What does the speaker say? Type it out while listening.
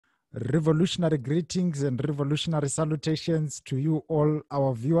Revolutionary greetings and revolutionary salutations to you all,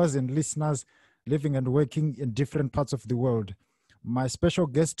 our viewers and listeners living and working in different parts of the world. My special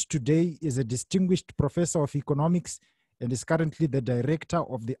guest today is a distinguished professor of economics and is currently the director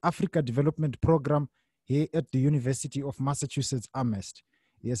of the Africa Development Program here at the University of Massachusetts, Amherst.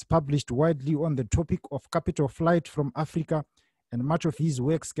 He has published widely on the topic of capital flight from Africa, and much of his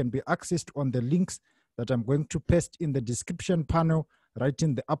works can be accessed on the links that I'm going to paste in the description panel, right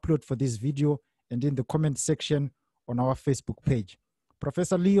in the upload for this video, and in the comment section on our Facebook page.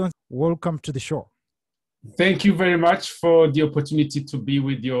 Professor Leonce, welcome to the show. Thank you very much for the opportunity to be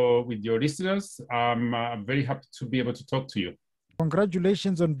with your listeners. I'm very happy to be able to talk to you.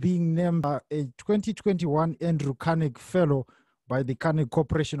 Congratulations on being named a 2021 Andrew Carnegie Fellow by the Carnegie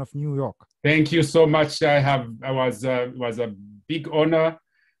Corporation of New York. Thank you so much. It was a big honor.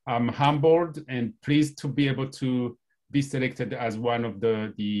 I'm humbled and pleased to be able to be selected as one of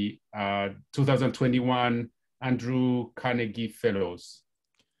the 2021 Andrew Carnegie Fellows.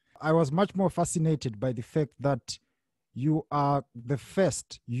 I was much more fascinated by the fact that you are the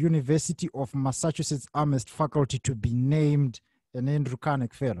first University of Massachusetts Amherst faculty to be named an Andrew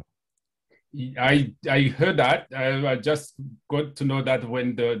Carnegie Fellow. I heard that. I just got to know that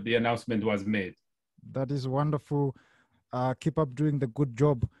when the announcement was made. That is wonderful. Keep up doing the good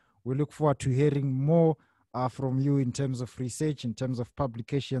job. We look forward to hearing more from you in terms of research, in terms of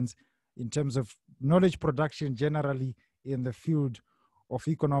publications, in terms of knowledge production generally in the field of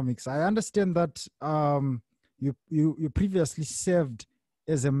economics. I understand that you previously served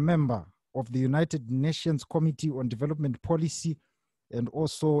as a member of the United Nations Committee on Development Policy and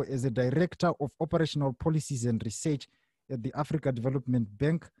also as a director of operational policies and research at the Africa Development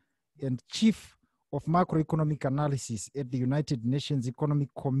Bank and chief of macroeconomic analysis at the United Nations Economic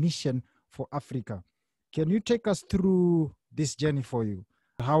Commission for Africa. Can you take us through this journey for you,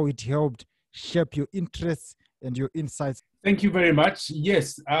 how it helped shape your interests and your insights? Thank you very much.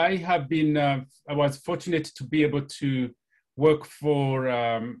 Yes, I have been, I was fortunate to be able to work for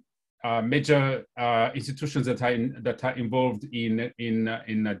major institutions that are involved in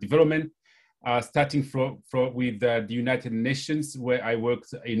development, starting with the United Nations, where I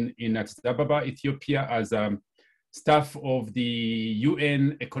worked in Addis Ababa, Ethiopia, as staff of the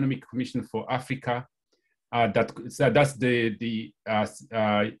UN Economic Commission for Africa. That's the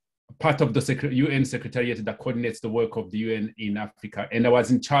part of the UN Secretariat that coordinates the work of the UN in Africa. And I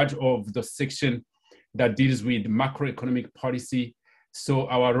was in charge of the section that deals with macroeconomic policy. So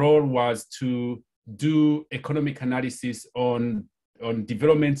our role was to do economic analysis on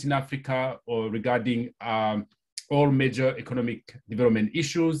developments in Africa or regarding all major economic development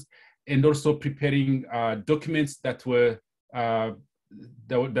issues, and also preparing documents that were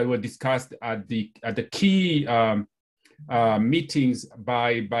discussed at the key meetings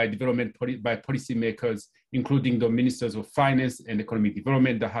by policymakers, including the ministers of finance and economic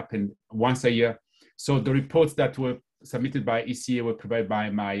development that happened once a year. So the reports that were submitted by ECA were provided by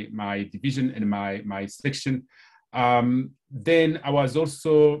my division and my section. Then I was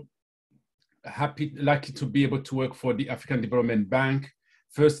also lucky to be able to work for the African Development Bank,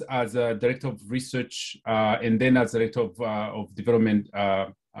 first as a director of research and then as director of development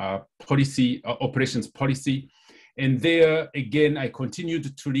policy, operations policy. And there, again, I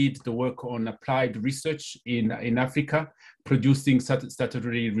continued to lead the work on applied research in Africa, producing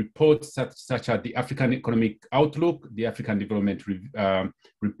statutory reports such as the African Economic Outlook, the African Development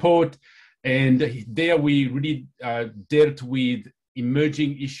Report. And there we really dealt with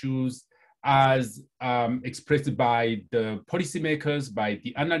emerging issues as expressed by the policymakers, by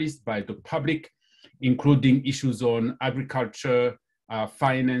the analysts, by the public, including issues on agriculture,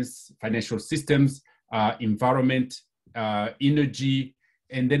 finance, financial systems, environment, energy.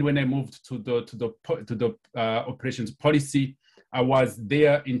 And then when I moved to the operations policy, I was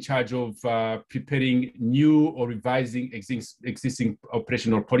there in charge of preparing new or revising existing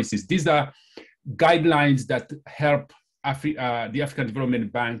operational policies. These are guidelines that help the African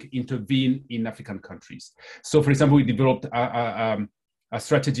Development Bank intervene in African countries. So, for example, we developed a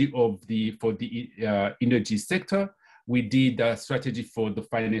strategy for the energy sector. We did a strategy for the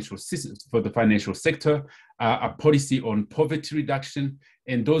financial sector, a policy on poverty reduction,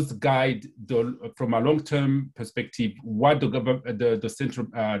 and those guide from a long-term perspective what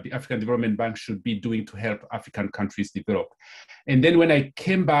the African Development Bank should be doing to help African countries develop. And then when I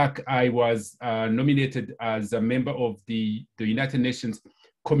came back, I was nominated as a member of the United Nations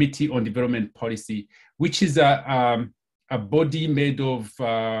Committee on Development Policy, which is a body made of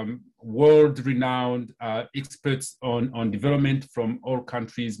world-renowned experts on development from all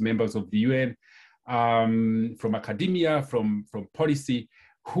countries, members of the UN, from academia, from policy,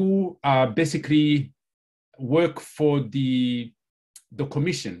 who basically work for the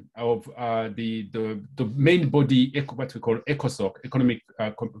commission of the main body, what we call ECOSOC, Economic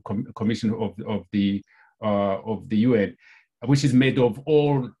Commission of the UN, which is made of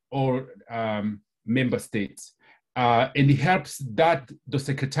all member states, and it helps the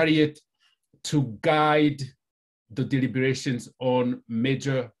secretariat to guide the deliberations on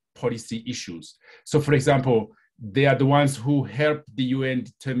major policy issues. So, for example, they are the ones who help the UN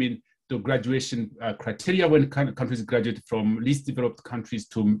determine the graduation criteria when countries graduate from least developed countries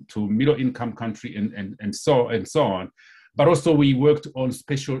to middle income country and so on. But also we worked on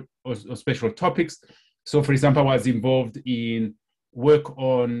special topics. So, for example, I was involved in work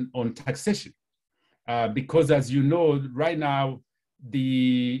on taxation because, as you know, right now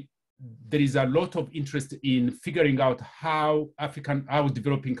there is a lot of interest in figuring out how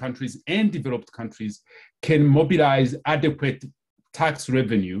developing countries and developed countries can mobilize adequate tax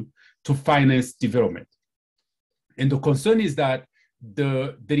revenue to finance development. And the concern is that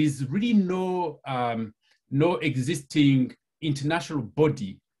there is really no existing international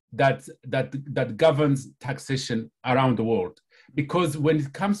body that governs taxation around the world. Because when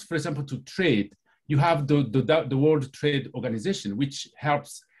it comes, for example, to trade, you have the World Trade Organization, which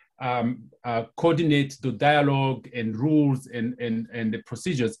helps coordinate the dialogue and rules and the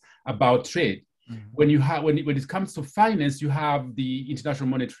procedures about trade. Mm-hmm. When it comes to finance, you have the International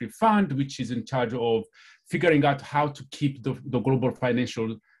Monetary Fund, which is in charge of figuring out how to keep the global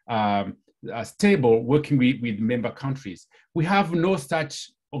financial stable, working with member countries. We have no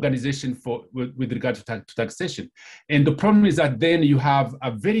such organization with regard to taxation. And the problem is that then you have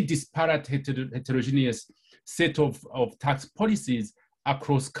a very disparate, heterogeneous set of tax policies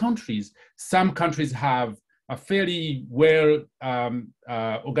across countries. Some countries have a fairly well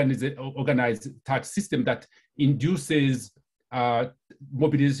organized tax system that induces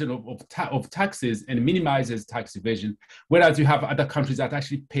mobilization of taxes and minimizes tax evasion, whereas you have other countries that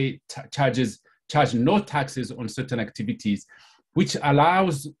actually charge no taxes on certain activities, which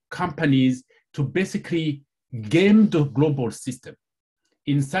allows companies to basically game the global system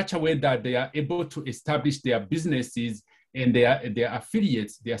in such a way that they are able to establish their businesses and their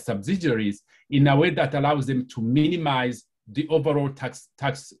affiliates, their subsidiaries, in a way that allows them to minimize the overall tax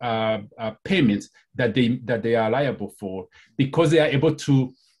payments that they are liable for, because they are able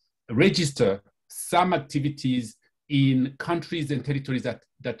to register some activities in countries and territories that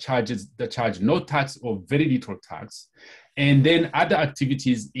charge no tax or very little tax, and then other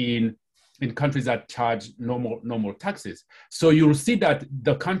activities in countries that charge normal taxes. So you'll see that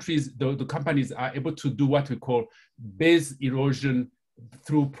the companies are able to do what we call base erosion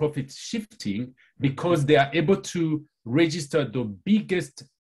through profit shifting, because they are able to register the biggest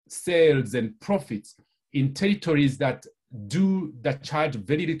sales and profits in territories that charge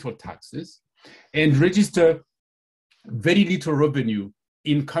very little taxes, and register very little revenue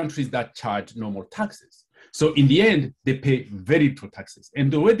in countries that charge normal taxes. So in the end, they pay very little taxes.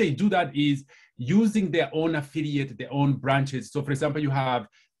 And the way they do that is using their own affiliate, their own branches. So for example, you have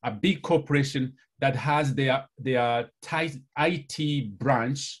a big corporation that has their IT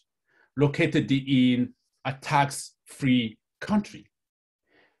branch located in a tax-free country.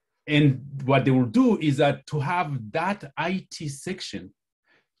 And what they will do is that to have that IT section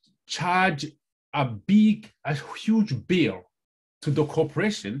charge a huge bill to the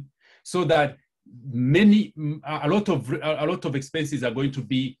corporation, so that a lot of expenses are going to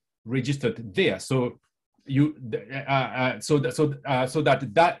be registered there. So that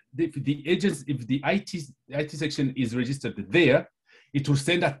the agents, if the IT section is registered there, it will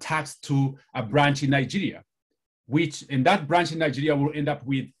send a tax to a branch in Nigeria, and that branch in Nigeria will end up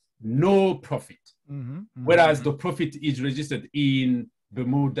with no profit. Mm-hmm, mm-hmm. Whereas the profit is registered in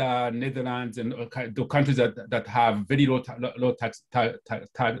Bermuda, Netherlands, and the countries that have very low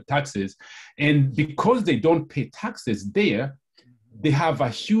taxes. And because they don't pay taxes there, they have a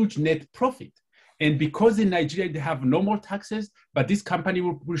huge net profit. And because in Nigeria, they have no more taxes, but this company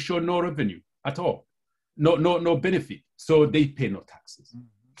will show no revenue at all, no benefit. So they pay no taxes. Mm-hmm.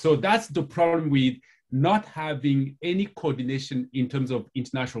 So that's the problem with not having any coordination in terms of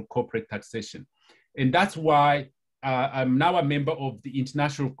international corporate taxation. And that's why I'm now a member of the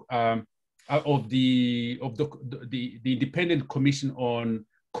international of the Independent Commission on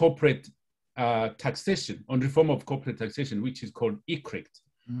Corporate Taxation, on reform of corporate taxation, which is called ICRET.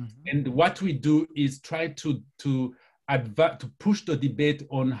 Mm-hmm. And what we do is try to push the debate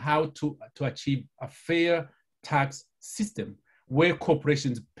on how to achieve a fair tax system where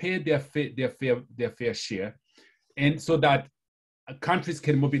corporations pay their fair share, and so that countries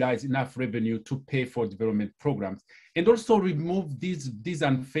can mobilize enough revenue to pay for development programs, and also remove these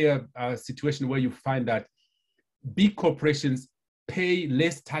unfair situation where you find that big corporations pay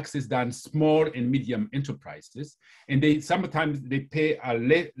less taxes than small and medium enterprises, and sometimes they pay a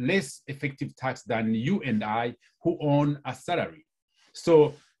less effective tax than you and I who own a salary.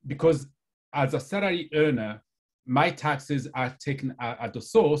 So because as a salary earner, my taxes are taken at the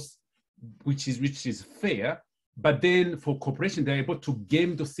source, which is fair. But then for corporations, they're able to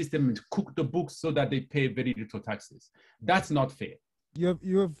game the system and cook the books so that they pay very little taxes. That's not fair.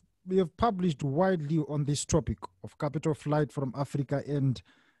 You have published widely on this topic of capital flight from Africa, and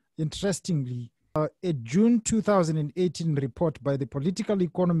interestingly, a June 2018 report by the Political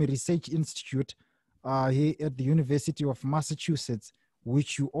Economy Research Institute here at the University of Massachusetts,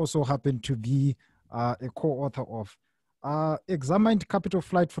 which you also happen to be a co-author of, examined capital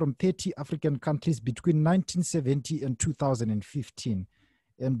flight from 30 African countries between 1970 and 2015,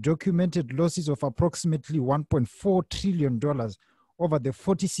 and documented losses of approximately $1.4 trillion over the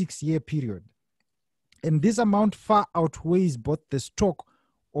 46-year period. And this amount far outweighs both the stock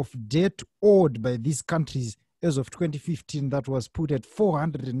of debt owed by these countries as of 2015 that was put at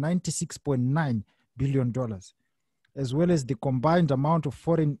 $496.9 billion, as well as the combined amount of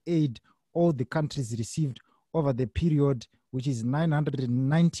foreign aid all the countries received over the period, which is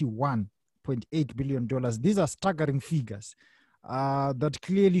 $991.8 billion. These are staggering figures that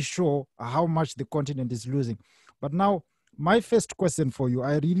clearly show how much the continent is losing. But now, my first question for you,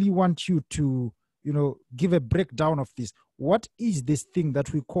 I really want you to, give a breakdown of this. What is this thing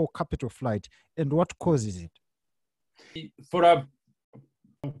that we call capital flight, and what causes it? For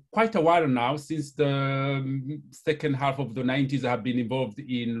quite a while now, since the second half of the 90s, I have been involved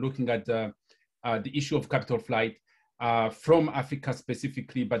in looking at the issue of capital flight from Africa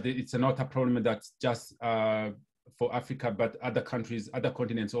specifically, but it's not a problem that's just for Africa, but other countries, other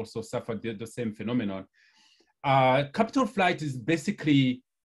continents also suffer the same phenomenon. Capital flight is basically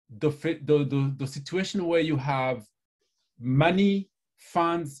the situation where you have money,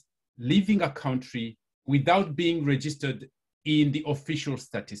 funds leaving a country without being registered in the official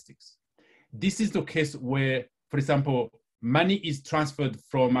statistics. This is the case where, for example, money is transferred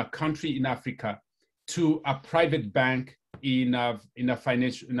from a country in Africa to a private bank in an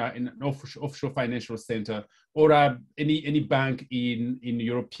offshore financial center, or any bank in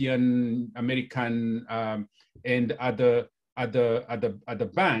European, American, and other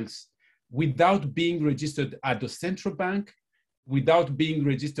banks, without being registered at the central bank, without being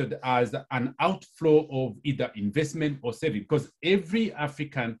registered as an outflow of either investment or saving, because every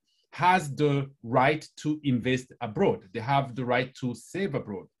African has the right to invest abroad. They have the right to save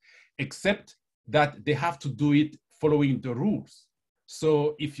abroad, except that they have to do it following the rules.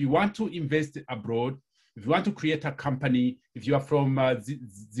 So if you want to invest abroad, if you want to create a company, if you are from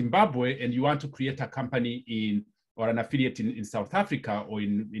Zimbabwe and you want to create a company or an affiliate in South Africa or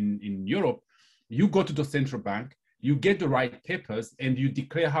in Europe, you go to the central bank, you get the right papers, and you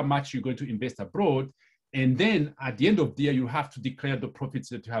declare how much you're going to invest abroad. And then at the end of the year, you have to declare the profits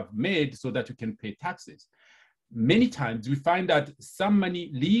that you have made so that you can pay taxes. Many times we find that some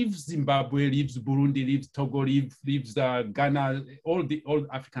money leaves Zimbabwe, leaves Burundi, leaves Togo, leaves Ghana, all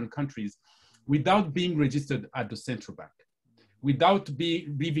African countries, without being registered at the central bank, without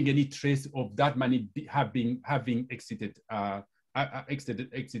leaving any trace of that money having exited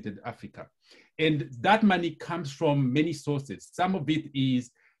Africa. And that money comes from many sources. Some of it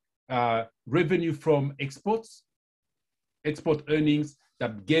is revenue from exports, export earnings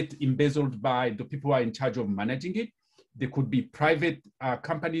that get embezzled by the people who are in charge of managing it. They could be private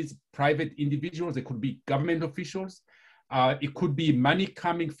companies, private individuals. They could be government officials. It could be money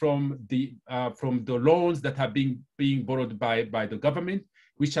coming from the loans that are being borrowed by the government,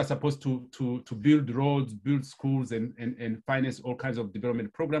 which are supposed to build roads, build schools, and finance all kinds of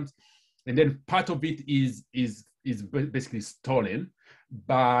development programs. And then part of it is basically stolen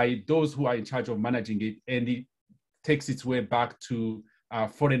by those who are in charge of managing it, and it takes its way back to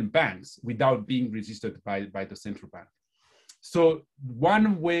foreign banks without being registered by the central bank. So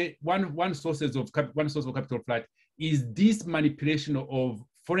one source of capital flight is this manipulation of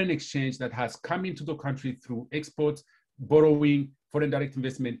foreign exchange that has come into the country through exports, borrowing, foreign direct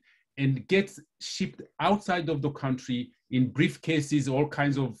investment, and gets shipped outside of the country in briefcases, all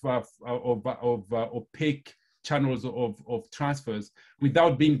kinds of opaque channels of transfers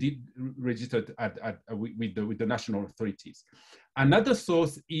without being registered with the national authorities. Another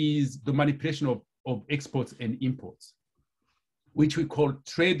source is the manipulation of exports and imports, which we call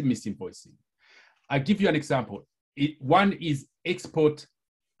trade misinvoicing. I'll give you an example. One is export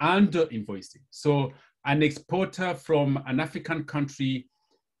under invoicing. So an exporter from an African country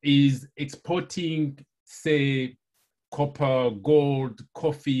is exporting, say, copper, gold,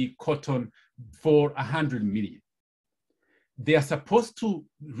 coffee, cotton for 100 million. They are supposed to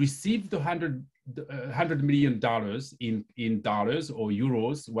receive the $100 million in dollars or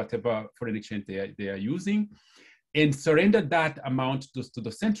euros, whatever foreign exchange they are using, and surrender that amount to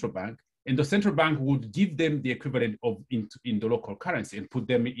the central bank. And the central bank would give them the equivalent of in the local currency and put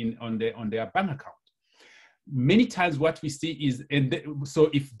them on their bank account. Many times what we see is, so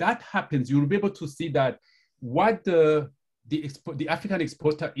if that happens, you'll be able to see that what the African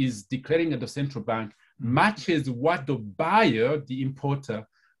exporter is declaring at the central bank matches what the buyer, the importer,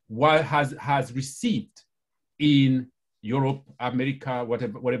 has received in Europe, America,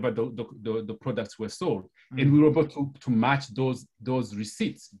 whatever the products were sold. And we were able to match those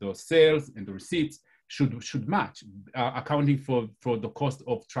receipts. The sales and the receipts should match, accounting for the cost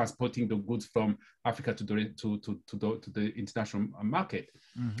of transporting the goods from Africa to the international market.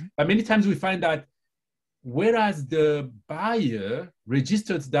 But many times we find that whereas the buyer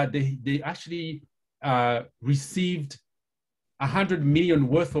registered that they actually received 100 million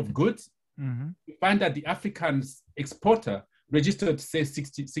worth of goods, we find that the African exporter registered, say,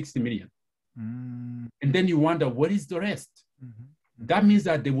 60 million. And then you wonder, what is the rest? That means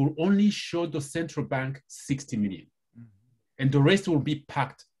that they will only show the central bank 60 million. And the rest will be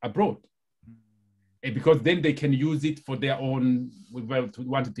packed abroad. And because then they can use it for their own,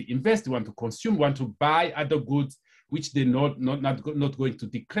 wanted to invest, want to consume, want to buy other goods, which they're not going to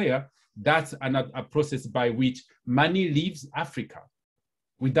declare. That's a process by which money leaves Africa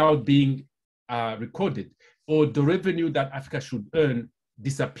without being recorded, or the revenue that Africa should earn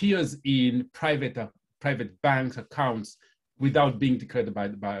disappears in private banks accounts without being declared by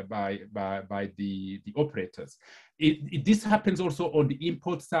the operators. This happens also on the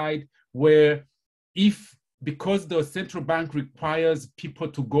import side, where because the central bank requires people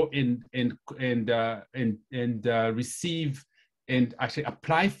to go and receive and actually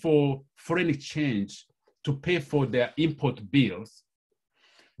apply for foreign exchange to pay for their import bills,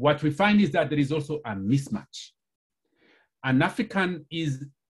 what we find is that there is also a mismatch. An African is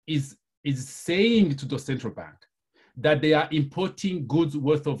saying to the central bank that they are importing goods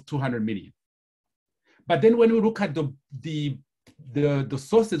worth of 200 million. But then when we look at the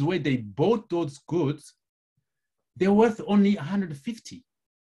sources where they bought those goods, they're worth only 150.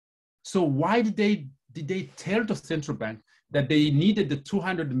 So why did they tell the central bank that they needed the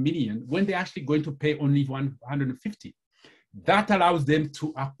 200 million when they're actually going to pay only 150? That allows them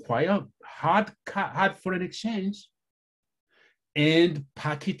to acquire hard foreign exchange and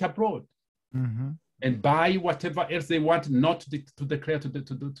pack it abroad and buy whatever else they want not to declare to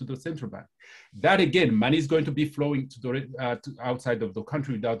the central bank. That again, money is going to be flowing to outside of the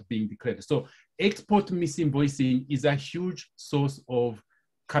country without being declared. So export misinvoicing is a huge source of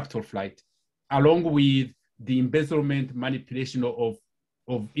capital flight, along with the embezzlement, manipulation of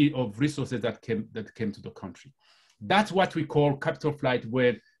resources that came to the country. That's what we call capital flight,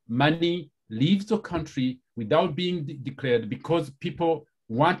 where money leaves the country without being declared because people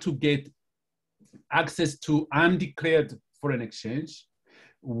want to get access to undeclared foreign exchange,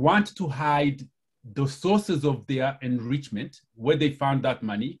 want to hide the sources of their enrichment, where they found that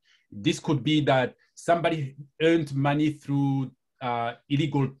money. This could be that somebody earned money through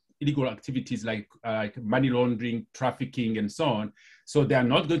illegal activities like money laundering, trafficking, and so on. So they are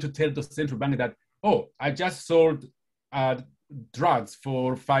not going to tell the central bank that, oh, I just sold drugs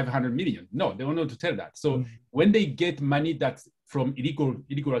for 500 million. No, they don't know to tell that. So when they get money that's from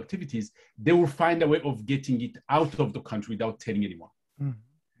illegal activities, they will find a way of getting it out of the country without telling anyone.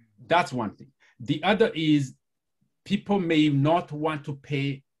 That's one thing. The other is people may not want to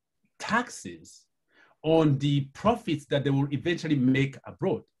pay taxes on the profits that they will eventually make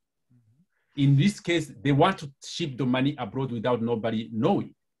abroad. In this case, they want to ship the money abroad without nobody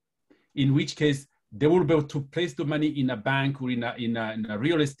knowing, in which case they will be able to place the money in a bank or in a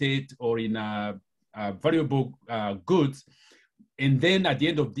real estate or in a valuable goods. And then at the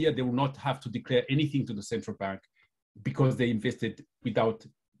end of the year, they will not have to declare anything to the central bank because they invested without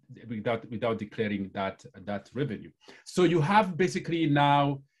declaring that revenue. So you have basically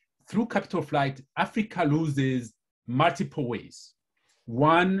now, through capital flight, Africa loses multiple ways.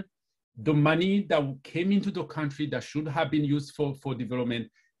 One, the money that came into the country that should have been used for development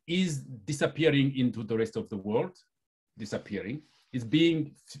is disappearing into the rest of the world, is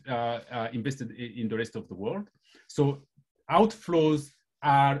being invested in the rest of the world. So outflows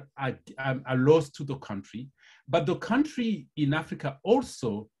are a loss to the country, but the country in Africa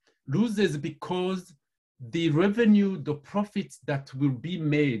also loses because the revenue, the profits that will be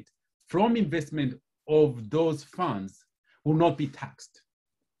made from investment of those funds will not be taxed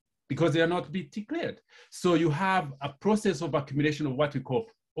because they are not be declared. So you have a process of accumulation of what we call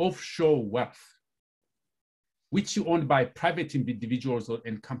offshore wealth, which you own by private individuals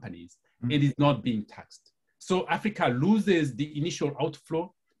and companies. It is not being taxed. So Africa loses the initial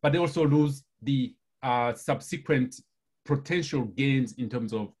outflow, but they also lose the subsequent potential gains in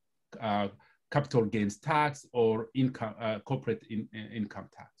terms of capital gains tax or income, corporate income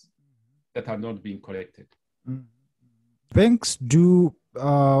tax that are not being collected. Banks do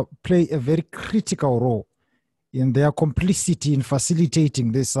play a very critical role in their complicity in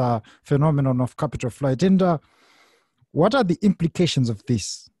facilitating this phenomenon of capital flight. And what are the implications of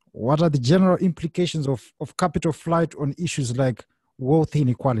this? What are the general implications of capital flight on issues like wealth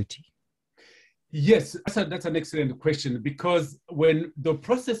inequality? Yes, that's an excellent question, because when the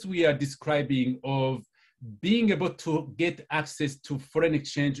process we are describing of being able to get access to foreign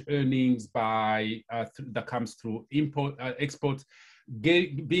exchange earnings by that comes through export,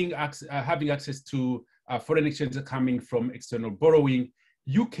 having access to foreign exchange coming from external borrowing,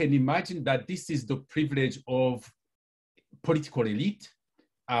 you can imagine that this is the privilege of political elite,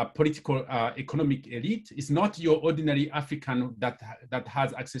 economic elite. It's not your ordinary African that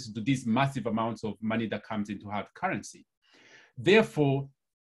has access to these massive amounts of money that comes into hard currency. Therefore,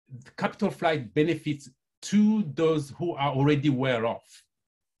 capital flight benefits to those who are already well off,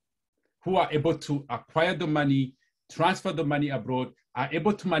 who are able to acquire the money, transfer the money abroad, are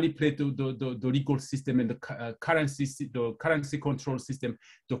able to manipulate the legal system and the currency control system,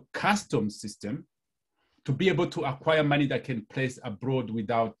 the customs system, to be able to acquire money that can place abroad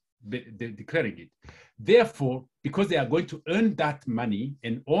without declaring it. Therefore, because they are going to earn that money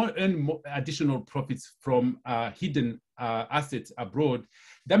and earn additional profits from hidden assets abroad,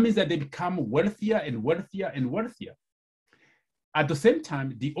 that means that they become wealthier and wealthier and wealthier. At the same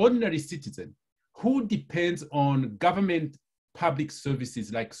time, the ordinary citizen who depends on government public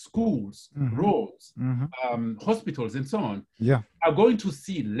services like schools, roads, hospitals, and so on, are going to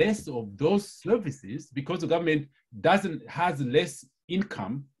see less of those services because the government has less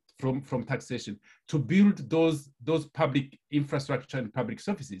income from taxation to build those public infrastructure and public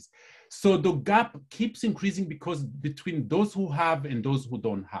services. So the gap keeps increasing because between those who have and those who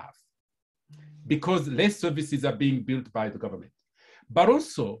don't have, because less services are being built by the government. But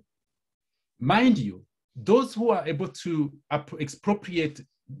also, mind you, those who are able to expropriate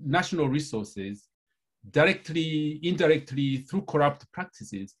national resources directly, indirectly, through corrupt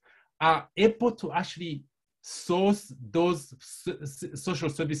practices, are able to actually source those social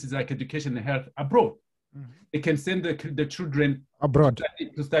services like education and health abroad. They can send the children abroad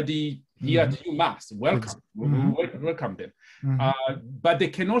to study here at UMass. Welcome, welcome them. But they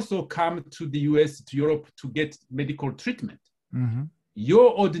can also come to the US, to Europe to get medical treatment.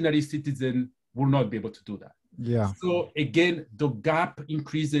 Your ordinary citizen will not be able to do that. So again, the gap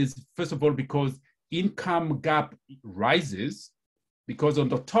increases, first of all, because income gap rises, because on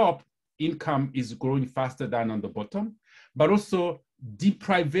the top, income is growing faster than on the bottom, but also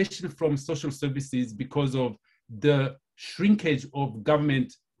deprivation from social services because of the shrinkage of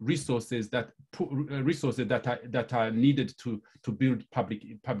government resources that are needed to build public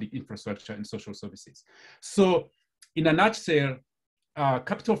infrastructure and social services. So in a nutshell,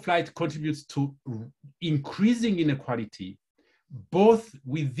 capital flight contributes to increasing inequality, both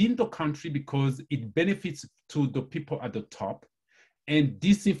within the country because it benefits to the people at the top and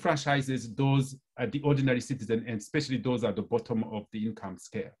disenfranchises those the ordinary citizen, and especially those at the bottom of the income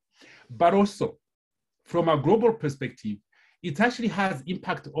scale. But also, from a global perspective, it actually has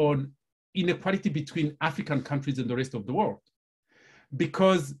impact on inequality between African countries and the rest of the world,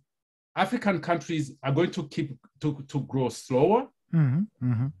 because African countries are going to keep to grow slower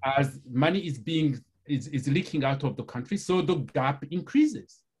as money is leaking out of the country. So the gap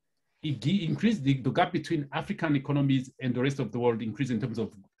increases. It increases the gap between African economies and the rest of the world increases in terms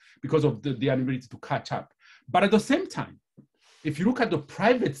of because of the inability to catch up. But at the same time, if you look at the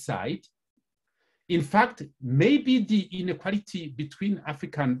private side, in fact, maybe the inequality between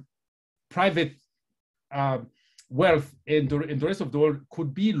African private wealth and the rest of the world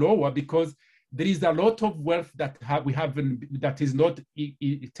could be lower because there is a lot of wealth that that is not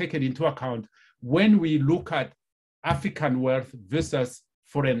taken into account when we look at African wealth versus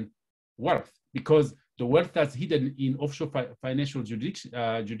foreign wealth, because the wealth that's hidden in offshore financial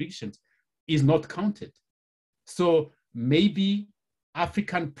jurisdictions is not counted. So maybe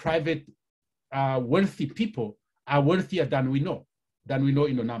African private wealthy people are wealthier than we know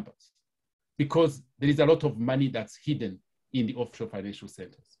in the numbers, because there is a lot of money that's hidden in the offshore financial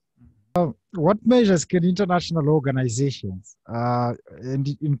centers. What measures can international organizations, and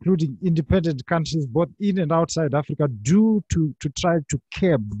including independent countries, both in and outside Africa, do to try to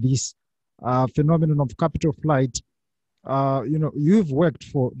curb this phenomenon of capital flight? You've worked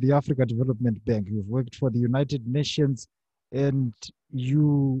for the Africa Development Bank, you've worked for the United Nations, and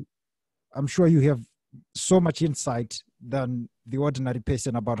I'm sure you have so much insight than the ordinary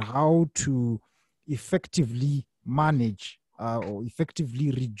person about how to effectively manage or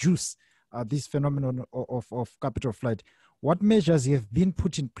effectively reduce this phenomenon of capital flight. What measures have been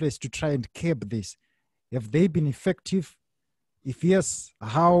put in place to try and curb this? Have they been effective? If yes,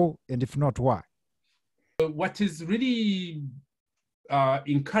 how? And if not, why? What is really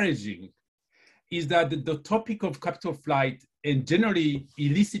encouraging is that the topic of capital flight and generally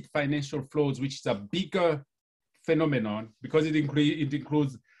illicit financial flows, which is a bigger phenomenon because it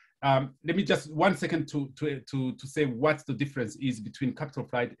includes, let me just 1 second to say what the difference is between capital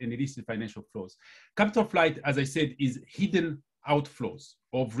flight and illicit financial flows. Capital flight, as I said, is hidden outflows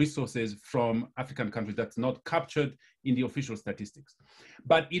of resources from African countries that's not captured in the official statistics.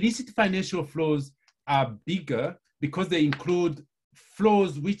 But illicit financial flows are bigger because they include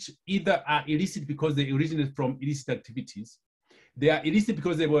flows which either are illicit because they originate from illicit activities. They are illicit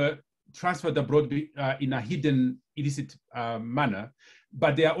because they were transferred abroad in a hidden illicit manner,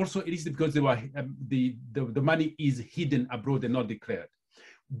 but they are also illicit because they were, the money is hidden abroad and not declared.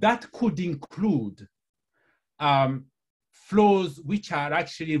 That could include flows which are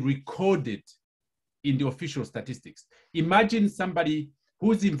actually recorded in the official statistics. Imagine somebody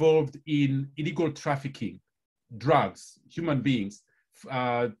who's involved in illegal trafficking, drugs, human beings,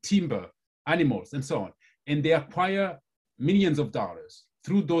 timber, animals, and so on, and they acquire millions of dollars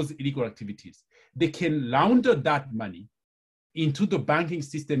through those illegal activities. They can launder that money into the banking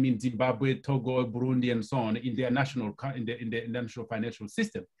system in Zimbabwe, Togo, Burundi, and so on in their national national financial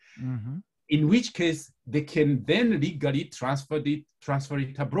system. Mm-hmm. In which case they can then legally transfer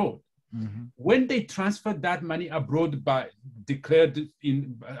it abroad. Mm-hmm. When they transfer that money abroad declared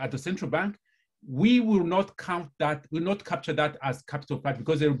at the central bank, we will not count that, will not capture that as capital flight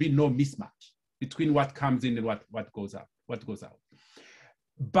because there will be no mismatch between what comes in and what goes out.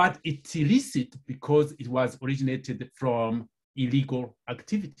 But it's illicit because it was originated from illegal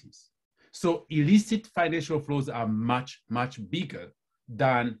activities. So illicit financial flows are much, much bigger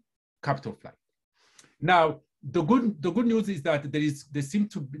than capital flight. Now, the good news is that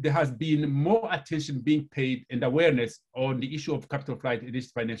there has been more attention being paid and awareness on the issue of capital flight and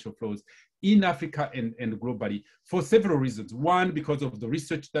illicit financial flows in Africa and globally for several reasons. One, because of the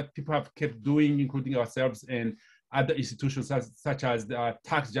research that people have kept doing, including ourselves and other institutions such as the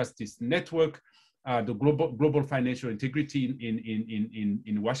Tax Justice Network, the Global Financial Integrity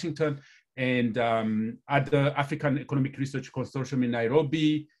in Washington, and other African Economic Research Consortium in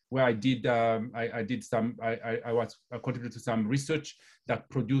Nairobi, where I contributed to some research that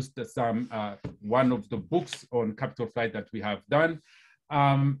produced one of the books on capital flight that we have done.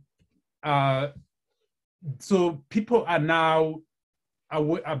 So people are now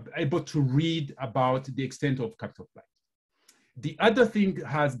able to read about the extent of capital flight. The other thing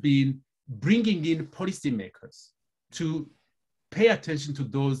has been bringing in policymakers to pay attention to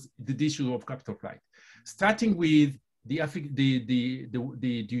the issue of capital flight, starting with the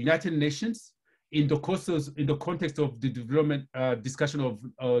United Nations in the context of the development discussion of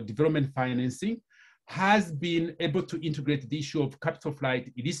development financing, has been able to integrate the issue of capital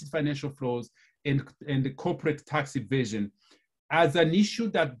flight, illicit financial flows, and the corporate tax evasion as an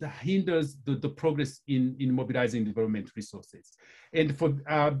issue that hinders the progress in mobilizing development resources. And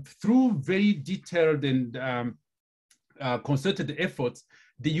through very detailed and concerted efforts,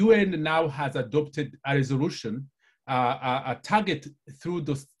 the UN now has adopted a resolution, a target through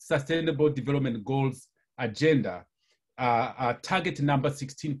the Sustainable Development Goals agenda, target number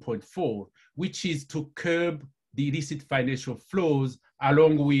 16.4, which is to curb the illicit financial flows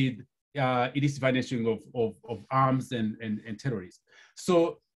along with illicit financing of arms and terrorism.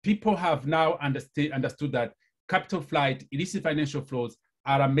 So people have now understood that capital flight, illicit financial flows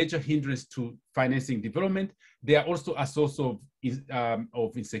are a major hindrance to financing development. They are also a source of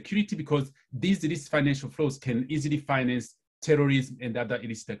insecurity because these illicit financial flows can easily finance terrorism and other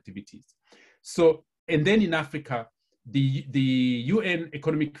illicit activities. So, and then in Africa, the UN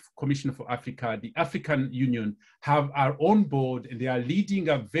Economic Commission for Africa, the African Union are on board, and they are leading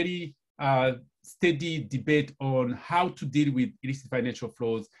a very steady debate on how to deal with illicit financial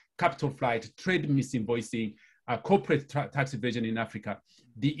flows, capital flight, trade misinvoicing, corporate tax evasion in Africa.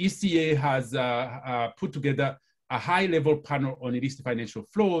 The ECA has put together a high-level panel on illicit financial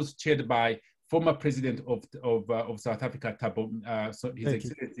flows chaired by former president of South Africa, His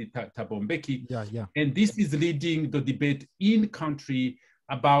Excellency Thabo Mbeki. Yeah, yeah. And this is leading the debate in country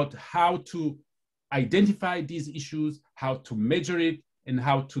about how to identify these issues, how to measure it, and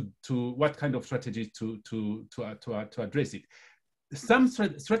how to what kind of strategies to address it. Some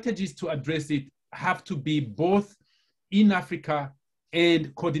strategies to address it have to be both in Africa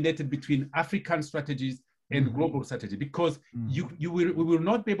and coordinated between African strategies and global strategy, because we will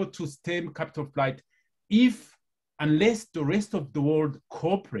not be able to stem capital flight unless the rest of the world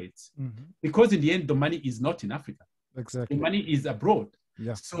cooperates, because in the end, the money is not in Africa. Exactly. The money is abroad.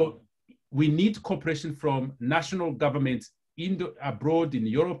 Yeah. So we need cooperation from national governments abroad, in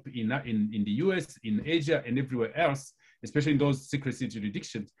Europe, in the US, in Asia, and everywhere else, especially in those secrecy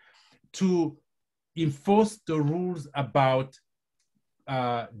jurisdictions, to enforce the rules about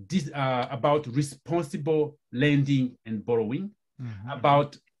responsible lending and borrowing,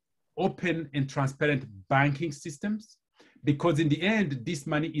 about open and transparent banking systems, because in the end, this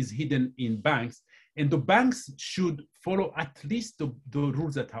money is hidden in banks, and the banks should follow at least the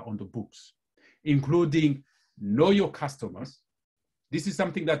rules that are on the books, including know your customers. This is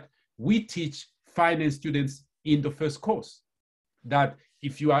something that we teach finance students in the first course, that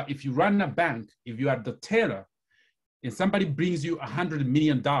if you run a bank, if you are the teller, and somebody brings you $100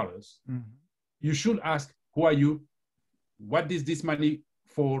 million, you should ask, who are you? What is this money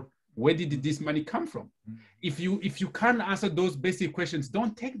for? Where did this money come from? If you can't answer those basic questions,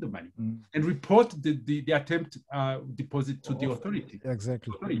 don't take the money and report the attempt deposit to the authority.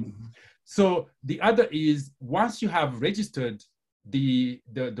 Exactly. So the other is, once you have registered the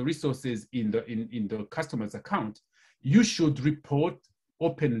resources in the customer's account, you should report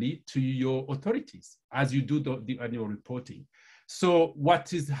openly to your authorities as you do the annual reporting. So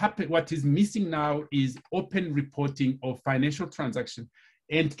what is missing now is open reporting of financial transactions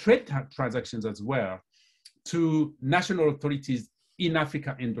and trade transactions as well to national authorities in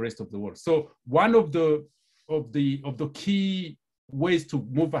Africa and the rest of the world. So one of the key ways to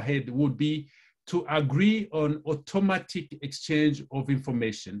move ahead would be to agree on automatic exchange of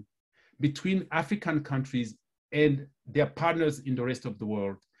information between African countries and their partners in the rest of the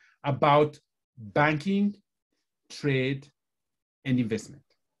world about banking, trade, and investment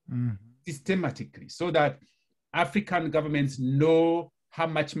systematically, so that African governments know how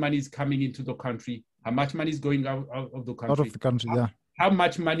much money is coming into the country, how much money is going out of the country. Out of the country, yeah. How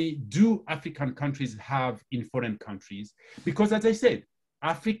much money do African countries have in foreign countries? Because as I said,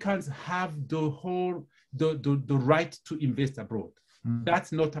 Africans have the right to invest abroad.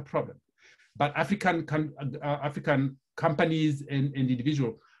 That's not a problem. But African companies and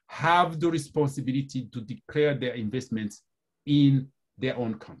individuals have the responsibility to declare their investments in their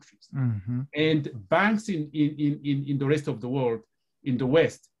own countries. And banks in the rest of the world, in the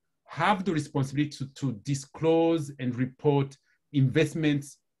West, have the responsibility to disclose and report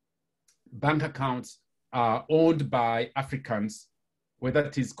investments, bank accounts owned by Africans, whether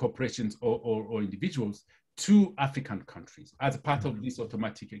it is corporations or individuals, to African countries as part of this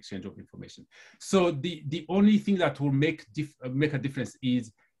automatic exchange of information. So the only thing that will make a difference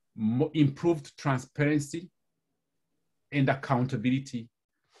is improved transparency and accountability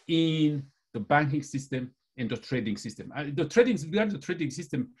in the banking system and the trading system. Regarding the trading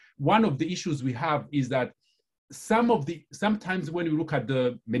system, one of the issues we have is that sometimes when you look at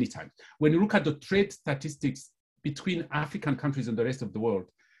when you look at the trade statistics between African countries and the rest of the world,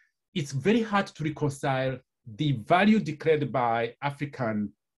 it's very hard to reconcile the value declared by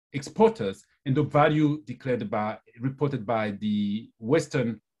African exporters and the value reported by the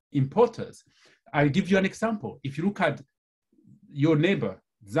Western importers. I'll give you an example. If you look at your neighbor,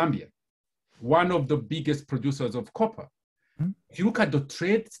 Zambia, one of the biggest producers of copper. If you look at the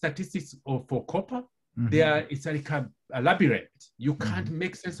trade statistics for copper, it's like a labyrinth. You can't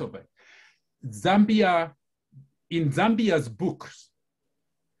make sense of it. In Zambia's books,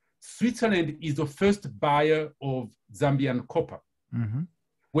 Switzerland is the first buyer of Zambian copper.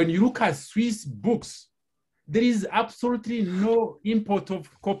 When you look at Swiss books, there is absolutely no import of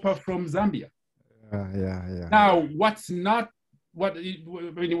copper from Zambia. Now,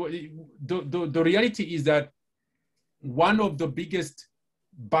 the reality is that one of the biggest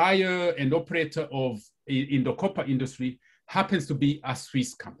buyer and operator in the copper industry happens to be a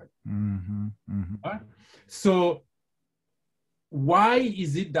Swiss company. Right? So why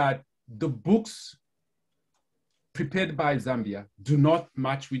is it that the books prepared by Zambia do not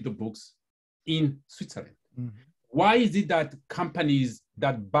match with the books in Switzerland? Why is it that companies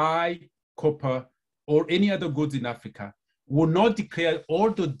that buy copper or any other goods in Africa will not declare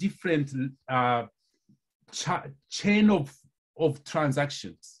all the different chain of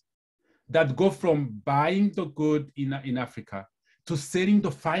transactions that go from buying the good in Africa to selling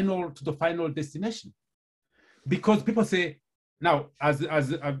the final destination. Because people say, now, as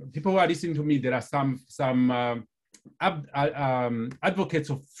people who are listening to me, there are some advocates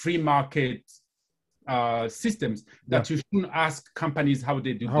of free market systems that you shouldn't ask companies how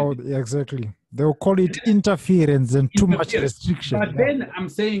they do it. Exactly. They'll call it interference and too much restriction. But then I'm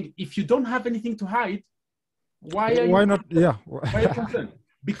saying, if you don't have anything to hide, why not? Yeah. Why are you concerned?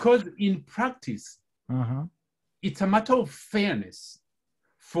 Because in practice, it's a matter of fairness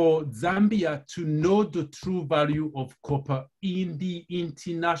for Zambia to know the true value of copper in the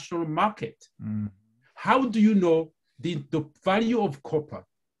international market. How do you know the value of copper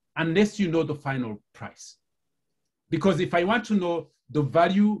unless you know the final price? Because if I want to know the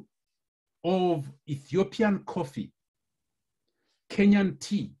value of Ethiopian coffee, Kenyan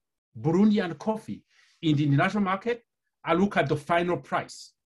tea, Burundian coffee in the international market, I look at the final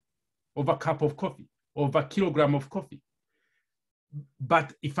price of a cup of coffee, of a kilogram of coffee.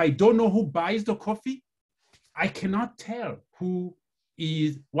 But if I don't know who buys the coffee, I cannot tell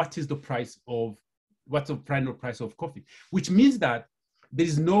what is the price of, what's the final price of coffee, which means that there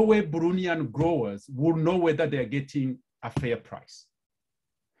is no way Burundian growers will know whether they're getting a fair price.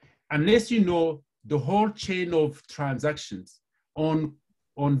 Unless you know the whole chain of transactions on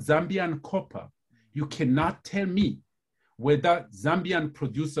Zambian copper, you cannot tell me whether Zambian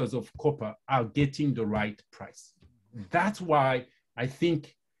producers of copper are getting the right price. That's why I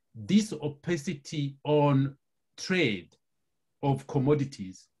think this opacity on trade of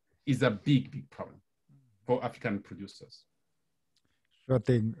commodities is a big, big problem for African producers. Sure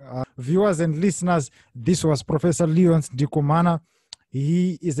thing. Viewers and listeners, this was Professor Leonce Ndikumana.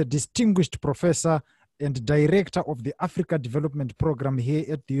 He is a distinguished professor and director of the Africa Development Program here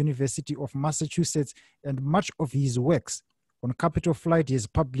at the University of Massachusetts, and much of his works on capital flight he has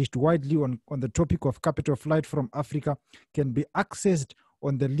published widely on the topic of capital flight from Africa can be accessed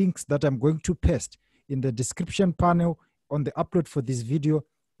on the links that I'm going to paste in the description panel, on the upload for this video,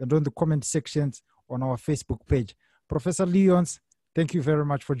 and on the comment sections on our Facebook page. Professor Leonce, thank you very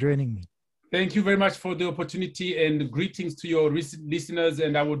much for joining me. Thank you very much for the opportunity, and greetings to your listeners.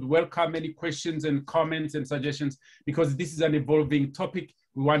 And I would welcome any questions and comments and suggestions, because this is an evolving topic.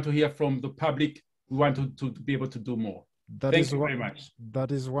 We want to hear from the public. We want to be able to do more. Thank you very much.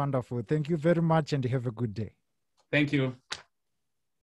 That is wonderful. Thank you very much, and have a good day. Thank you.